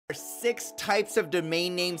6 types of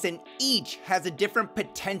domain names and each has a different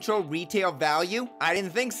potential retail value? I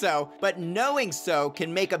didn't think so, but knowing so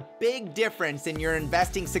can make a big difference in your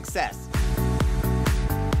investing success.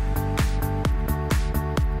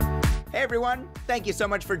 Hey everyone, thank you so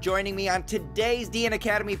much for joining me on today's DN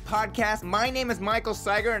Academy podcast. My name is Michael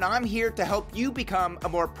Seiger and I'm here to help you become a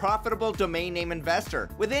more profitable domain name investor.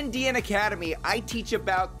 Within DN Academy, I teach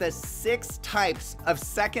about the 6 types of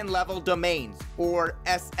second level domains, or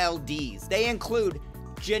SLDs. They include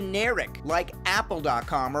generic, like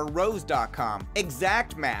apple.com or rose.com,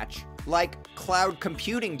 exact match, like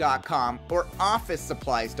cloudcomputing.com or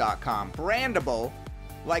officesupplies.com, brandable,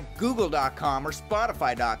 like google.com or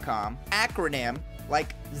spotify.com, acronym,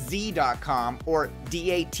 like z.com or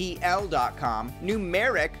datl.com,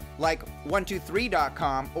 numeric, like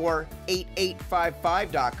 123.com or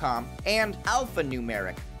 8855.com, and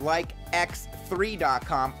alphanumeric, like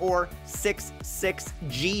x3.com or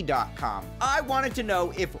 66g.com. I wanted to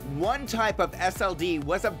know if one type of SLD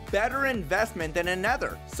was a better investment than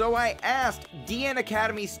another, so I asked DN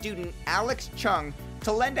Academy student Alex Chung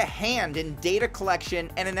to lend a hand in data collection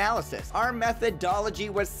and analysis. Our methodology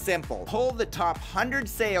was simple. Pull the top 100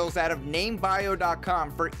 sales out of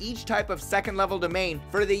namebio.com for each type of second level domain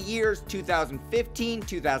for the years 2015,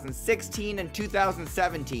 2016, and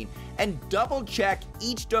 2017, and double check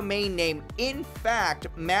each domain name in fact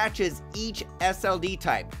matches each SLD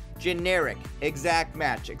type. Generic, exact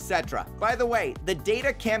match, etc. By the way, the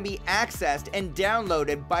data can be accessed and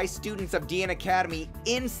downloaded by students of DN Academy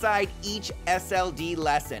inside each SLD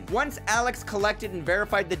lesson. Once Alex collected and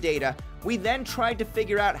verified the data, we then tried to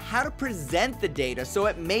figure out how to present the data so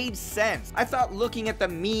it made sense. I thought looking at the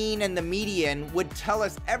mean and the median would tell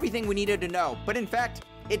us everything we needed to know, but in fact,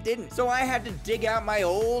 it didn't. So I had to dig out my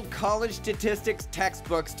old college statistics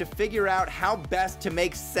textbooks to figure out how best to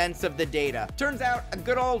make sense of the data. Turns out a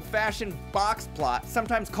good old-fashioned box plot,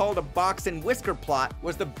 sometimes called a box and whisker plot,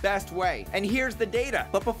 was the best way. And here's the data.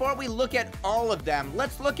 But before we look at all of them,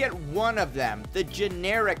 let's look at one of them, the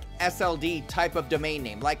generic SLD type of domain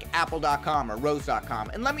name, like apple.com or rose.com.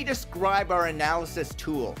 And let me describe our analysis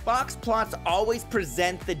tool. Box plots always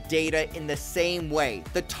present the data in the same way.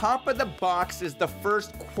 The top of the box is the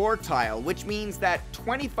first quartile, which means that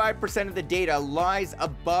 25% of the data lies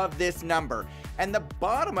above this number, and the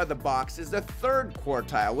bottom of the box is the third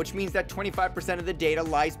quartile, which means that 25% of the data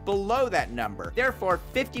lies below that number. Therefore,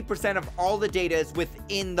 50% of all the data is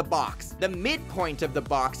within the box. The midpoint of the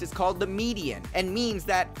box is called the median and means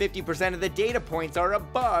that 50% of the data points are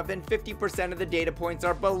above and 50% of the data points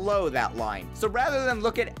are below that line. So rather than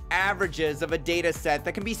look at averages of a data set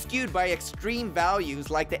that can be skewed by extreme values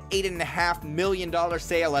like the $8.5 million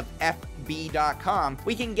sale of FB.com,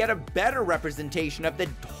 we can get a better representation of the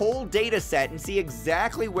whole data set and see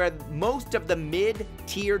exactly where most of the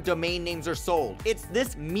mid-tier domain names are sold. It's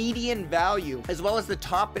this median value, as well as the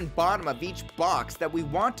top and bottom of each box, that we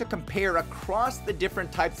want to compare across the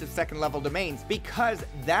different types of second-level domains, because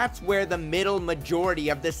that's where the middle majority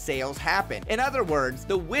of the sales happen. In other words,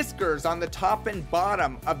 the whiskers on the top and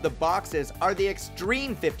bottom of the boxes are the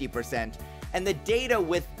extreme 50%, and the data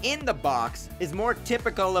within the box is more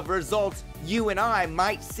typical of results you and I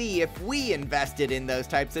might see if we invested in those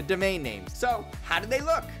types of domain names. So, how do they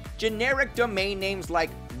look? Generic domain names like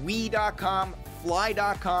we.com,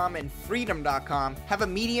 fly.com, and freedom.com have a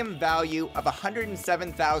median value of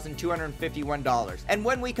 $107,251. And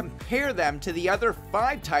when we compare them to the other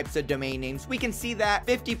 5 types of domain names, we can see that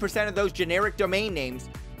 50% of those generic domain names,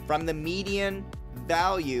 from the median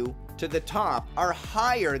value to the top, are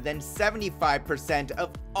higher than 75% of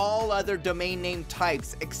all other domain name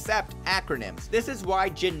types except acronyms. This is why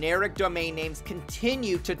generic domain names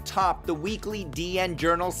continue to top the weekly DN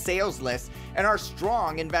Journal sales list and are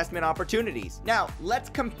strong investment opportunities. Now, let's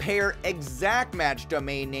compare exact match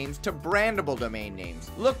domain names to brandable domain names.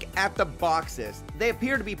 Look at the boxes. They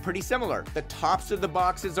appear to be pretty similar. The tops of the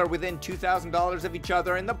boxes are within $2,000 of each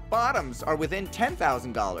other and the bottoms are within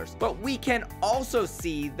 $10,000. But we can also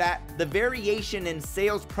see that the variation in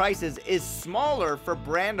sales prices is smaller for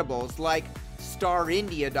brandables like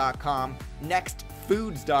starindia.com,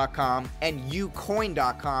 nextfoods.com, and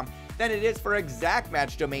ucoin.com than it is for exact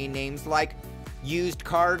match domain names like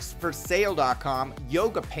usedcardsforsale.com,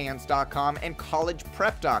 yogapants.com, and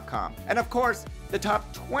collegeprep.com. And of course, the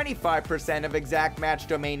top 25% of exact match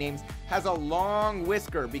domain names has a long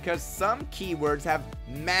whisker because some keywords have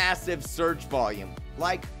massive search volume,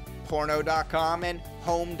 like porno.com and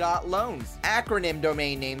home.loans. Acronym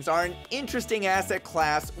domain names are an interesting asset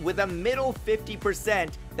class with a middle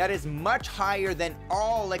 50% that is much higher than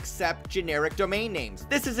all except generic domain names.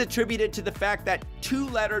 This is attributed to the fact that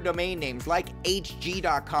two-letter domain names like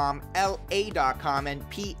hg.com, la.com, and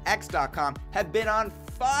px.com have been on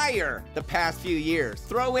fire the past few years.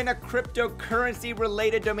 Throw in a cryptocurrency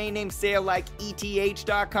related domain name sale like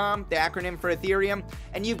ETH.com, the acronym for Ethereum,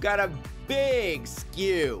 and you've got a big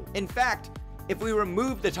skew. In fact, if we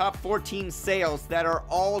remove the top 14 sales that are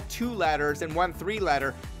all two letters and one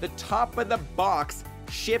three-letter, the top of the box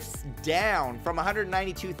shifts down from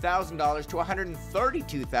 $192,000 to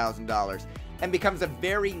 $132,000 and becomes a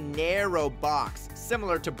very narrow box,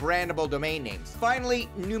 similar to brandable domain names. Finally,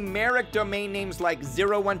 numeric domain names like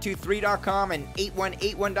 0123.com and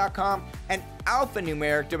 8181.com and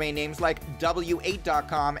alphanumeric domain names like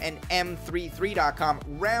w8.com and m33.com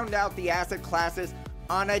round out the asset classes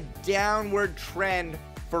on a downward trend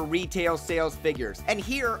for retail sales figures. And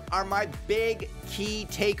here are my big key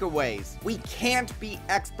takeaways. We can't be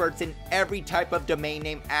experts in every type of domain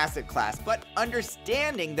name asset class, but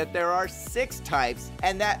understanding that there are 6 types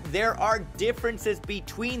and that there are differences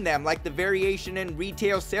between them, like the variation in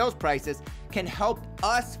retail sales prices, can help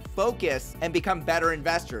us focus and become better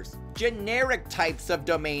investors. Generic types of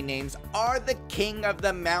domain names are the king of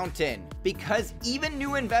the mountain because even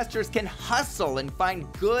new investors can hustle and find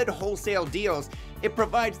good wholesale deals. It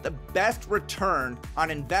provides the best return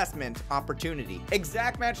on investment opportunity.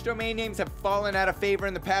 Exact match domain names have fallen out of favor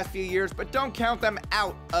in the past few years, but don't count them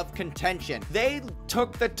out of contention. They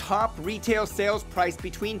took the top retail sales price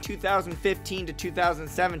between 2015 to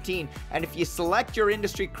 2017, and if you select your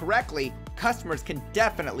industry correctly, customers can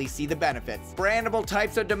definitely see the benefits. Brandable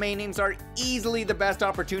types of domain names are easily the best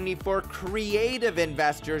opportunity for creative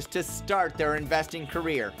investors to start their investing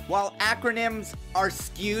career. While acronyms are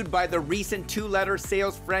skewed by the recent two-letter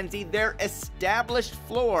sales frenzy, their established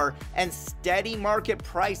floor and steady market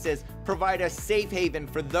prices provide a safe haven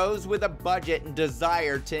for those with a budget and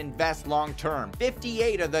desire to invest long-term.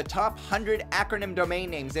 58 of the top 100 acronym domain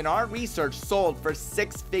names in our research sold for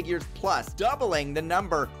 6 figures plus, doubling the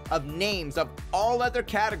number of names of all other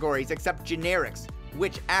categories except generics,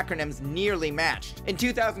 which acronyms nearly matched. In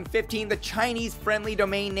 2015, the Chinese-friendly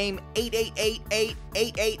domain name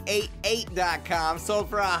 88888888.com sold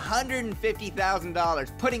for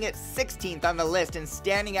 $150,000, putting it 16th on the list and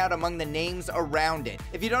standing out among the names around it.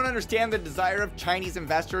 If you don't understand the desire of Chinese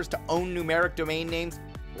investors to own numeric domain names,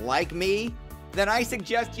 like me, then I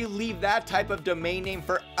suggest you leave that type of domain name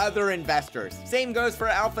for other investors. Same goes for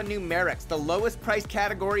alphanumerics, the lowest price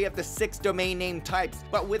category of the 6 domain name types.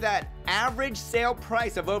 But with that average sale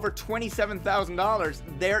price of over $27,000,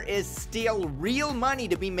 there is still real money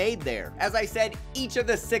to be made there. As I said, each of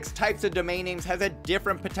the 6 types of domain names has a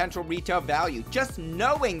different potential retail value. Just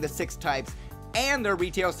knowing the 6 types and their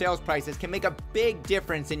retail sales prices can make a big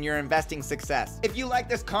difference in your investing success. If you like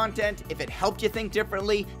this content, if it helped you think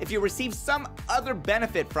differently, if you received some other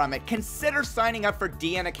benefit from it, consider signing up for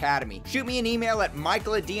DN Academy. Shoot me an email at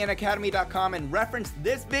michael@dnacademy.com and reference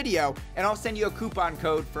this video, and I'll send you a coupon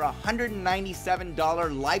code for $197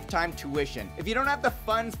 lifetime tuition. If you don't have the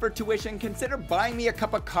funds for tuition, consider buying me a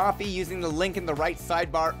cup of coffee using the link in the right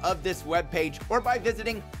sidebar of this webpage or by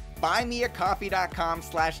visiting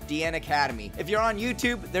buymeacoffee.com/DN Academy. If you're on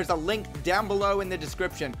YouTube, there's a link down below in the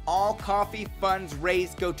description. All coffee funds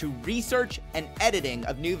raised go to research and editing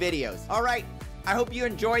of new videos. All right, I hope you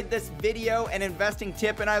enjoyed this video and investing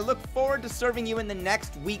tip, and I look forward to serving you in the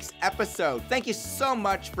next week's episode. Thank you so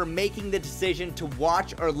much for making the decision to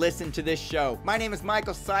watch or listen to this show. My name is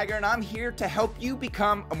Michael Seiger, and I'm here to help you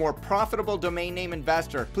become a more profitable domain name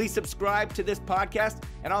investor. Please subscribe to this podcast,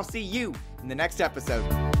 and I'll see you in the next episode.